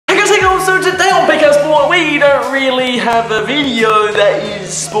So today on BKRsport, we don't really have a video that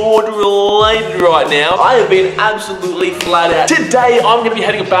is sport related right now. I have been absolutely flat out. Today, I'm going to be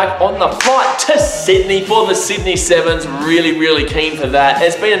heading back on the flight to Sydney for the Sydney Sevens. Really keen for that.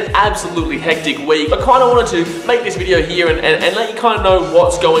 It's been an absolutely hectic week. I kind of wanted to make this video here and let you kind of know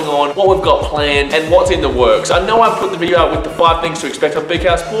what's going on, what we've got planned, and what's in the works. I know I put the video out with the 5 things to expect on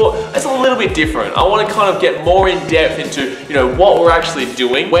BKRsport. It's a little bit different. I want to kind of get more in depth into, what we're actually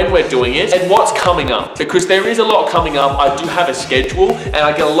doing, when we're doing it, and what's coming up. Because there is a lot coming up. I do have a schedule, and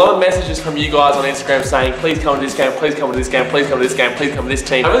I get a lot of messages from you guys on Instagram saying, please come to this game, please come to this game, please come to this game, please come to this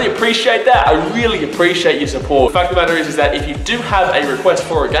team. I really appreciate that. I really appreciate your support. The fact of the matter is that if you do have a request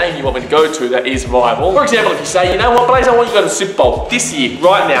for a game you want me to go to that is viable, for example, if you say, you know what, Blaze, I want you to go to the Super Bowl this year,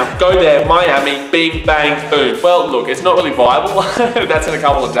 right now, go there, Miami, bing, bang, boom. Well, look, it's not really viable. That's in a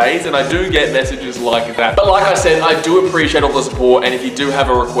couple of days, and I do get messages like that. But like I said, I do appreciate all the support, and if you do have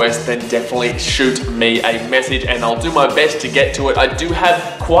a request, then definitely shoot me a message, and I'll do my best to get to it. I do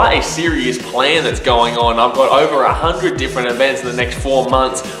have quite a serious plan that's going on. I've got over 100 different events in the next 4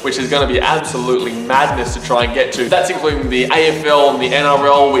 months, which is going to be absolutely madness to try and get to. That's including the AFL and the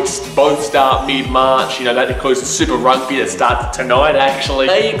NRL, which both start mid-March. That includes the Super Rugby that starts tonight, actually.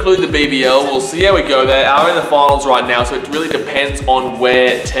 They include the BBL. We'll see how we go. They are in the finals right now, so it really depends on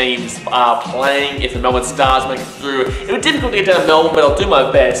where teams are playing. If the Melbourne Stars make it through, it'll be difficult to get down to Melbourne, but I'll do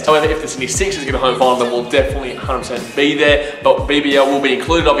my best. However, if the Sydney Sixers get a home final, then we'll definitely 100% be there. But BBL will be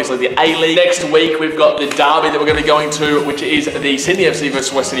included, obviously the A-League. Next week, we've got the derby that we're going to be going to, which is the Sydney FC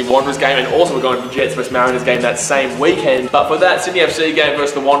versus West Sydney Wanderers game, and also we're going to the Jets versus Mariners game that same weekend. But for that Sydney FC game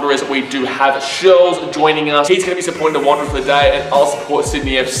versus the Wanderers, we do have Shirls joining us. He's going to be supporting the Wanderers for the day, and I'll support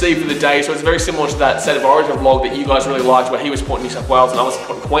Sydney FC for the day. So it's very similar to that State of Origin vlog that you guys really liked, where he was supporting New South Wales and I was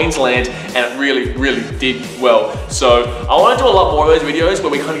supporting Queensland, and it really did well. So I want to do a lot more of those videos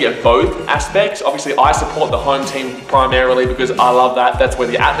where we kind of get both aspects. Obviously, I support the home team primarily because I love that. That's where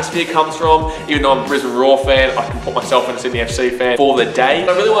the atmosphere comes from. Even though I'm a Brisbane Roar fan, I can put myself in a Sydney FC fan for the day.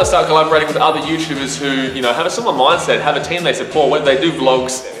 I really want to start collaborating with other YouTubers who, have a similar mindset, have a team they support, whether they do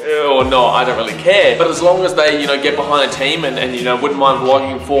vlogs or not, I don't really care. But as long as they, get behind a team and wouldn't mind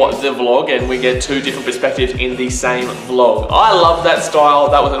vlogging for the vlog, and we get 2 different perspectives in the same vlog. I love that style.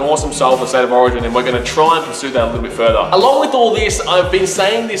 That was an awesome style for State of Origin, and we're going to try and pursue that a little bit further. Along with all this, I've been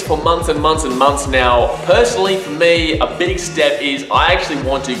saying this for months and months now. Personally, for me, a big step is I actually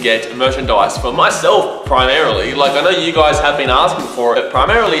want to get merchandise for myself primarily. Like, I know you guys have been asking for it, but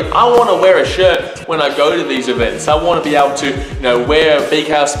primarily, I want to wear a shirt when I go to these events. I want to be able to, wear a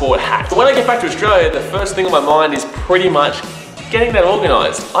BKRsport hat. But when I get back to Australia, the first thing on my mind is pretty much getting that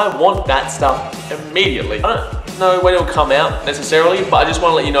organised. I want that stuff immediately. I don't know when it'll come out necessarily, but I just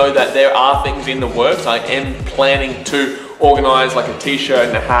want to let you know that there are things in the works. I am planning to organize like a t-shirt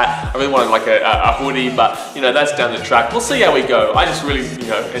and a hat. I really wanted like a hoodie, but that's down the track. We'll see how we go. I just really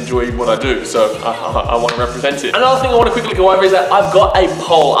enjoy what I do, so I want to represent it. Another thing I want to quickly go over is that I've got a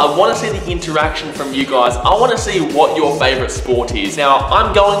poll. I want to see the interaction from you guys. I want to see what your favorite sport is. Now,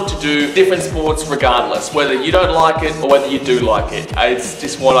 I'm going to do different sports regardless, whether you don't like it or whether you do like it. It's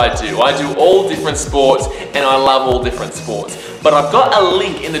just what I do. I do all different sports, and I love all different sports. But I've got a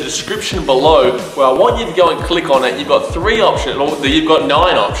link in the description below where I want you to go and click on it. You've got 3 options, or you've got 9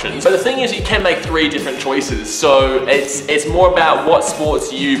 options. But the thing is, you can make 3 different choices. So it's more about what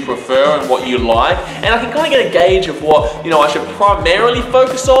sports you prefer and what you like. And I can kind of get a gauge of what, I should primarily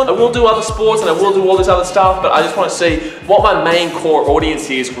focus on. I will do other sports and I will do all this other stuff, but I just want to see what my main core audience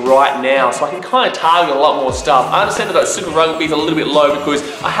is right now, so I can kind of target a lot more stuff. I understand that Super Rugby is a little bit low because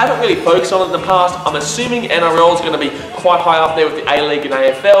I haven't really focused on it in the past. I'm assuming NRL is going to be quite high up there with the A-League and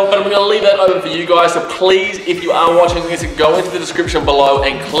AFL, but I'm going to leave that open for you guys. So please, if you are watching this, go into the description below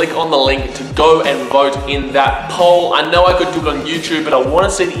and click on the link to go and vote in that poll. I know I could do it on YouTube, but I want to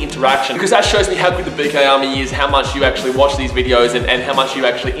see the interaction because that shows me how good the BKRmy is, how much you actually watch these videos, and how much you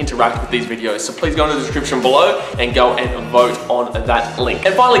actually interact with these videos. So please go into the description below and go and vote on that link.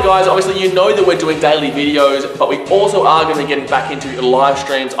 And finally, guys, obviously you know that we're doing daily videos, but we also are going to be getting back into live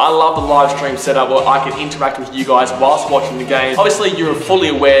streams. I love the live stream setup where I can interact with you guys whilst watching the game. Obviously, you're fully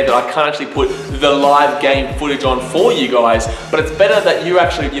aware that I can't actually put the live game footage on for you guys, but it's better that you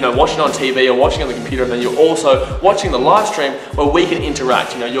actually, watch it on TV TV or watching on the computer, and then you're also watching the live stream where we can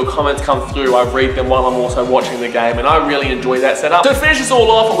interact. You know, your comments come through, I read them while I'm also watching the game, and I really enjoy that setup. So to finish this all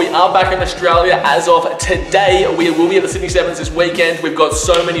off, we are back in Australia as of today. We will be at the Sydney Sevens this weekend. We've got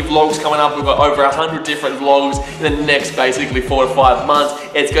so many vlogs coming up. We've got over 100 different vlogs in the next basically 4 to 5 months.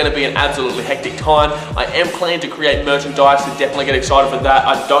 It's going to be an absolutely hectic time. I am planning to create merchandise, so definitely get excited for that.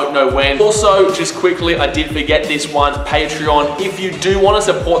 I don't know when. Also, just quickly, I did forget this one, Patreon. If you do want to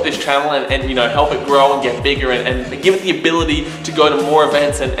support this channel and you know, help it grow and get bigger and give it the ability to go to more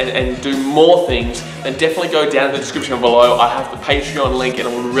events and do more things, then definitely go down in the description below. I have the Patreon link, and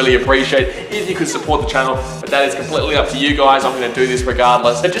I would really appreciate if you could support the channel, but that is completely up to you guys. I'm going to do this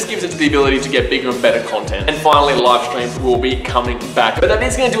regardless. It just gives it the ability to get bigger and better content. And finally, live streams will be coming back. But that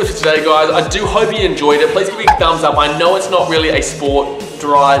is going to do it for today, guys. I do hope you enjoyed it. Please give me a thumbs up. I know it's not really a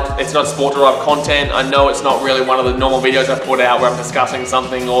it's not sport-derived content. I know it's not really one of the normal videos I put out where I'm discussing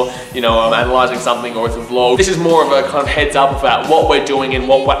something or, you know, I'm analyzing something, or it's a vlog. This is more of a kind of heads up about what we're doing and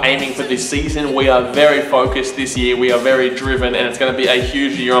what we're aiming for this season. We are very focused this year. We are very driven, and it's going to be a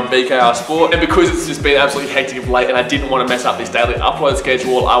huge year on BKRsport. And because it's just been absolutely hectic of late and I didn't want to mess up this daily upload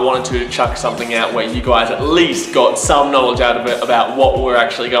schedule, I wanted to chuck something out where you guys at least got some knowledge out of it about what we're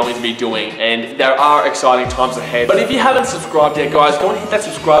actually going to be doing. And there are exciting times ahead. But if you haven't subscribed yet, guys, go and hit that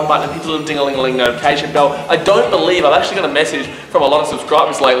subscribe button and hit the little ding-a-ling-a-ling notification bell. I don't believe, I've actually got a message from a lot of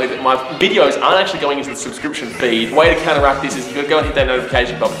subscribers lately that my videos aren't actually going into the subscription feed. Way to counteract this is you've got to go and hit that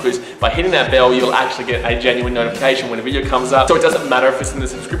notification bell, because by hitting that bell, you'll actually get a genuine notification when a video comes up. So it doesn't matter if it's in the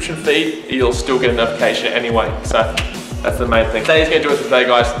subscription feed, you'll still get a notification anyway. So that's the main thing. That is going to do it for today,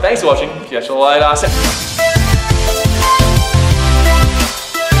 guys. Thanks for watching. Catch you later.